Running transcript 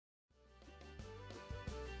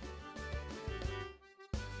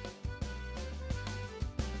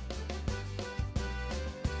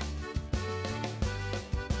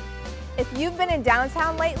If you've been in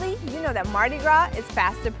downtown lately, you know that Mardi Gras is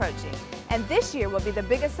fast approaching, and this year will be the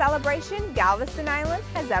biggest celebration Galveston Island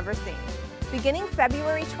has ever seen. Beginning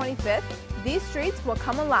February 25th, these streets will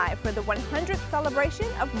come alive for the 100th celebration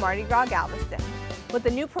of Mardi Gras Galveston. With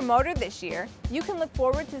a new promoter this year, you can look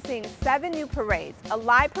forward to seeing 7 new parades, a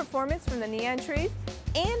live performance from the neon trees,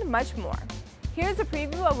 and much more. Here's a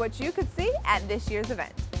preview of what you could see at this year's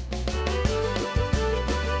event.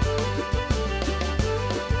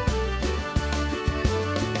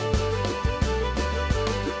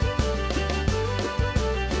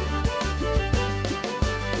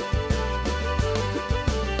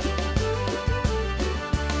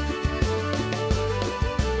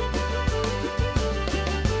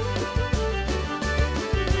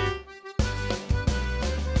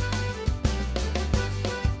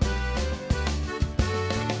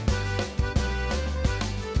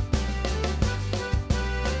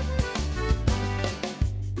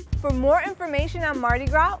 For more information on Mardi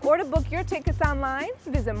Gras or to book your tickets online,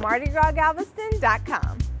 visit mardigras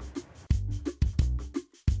galveston.com.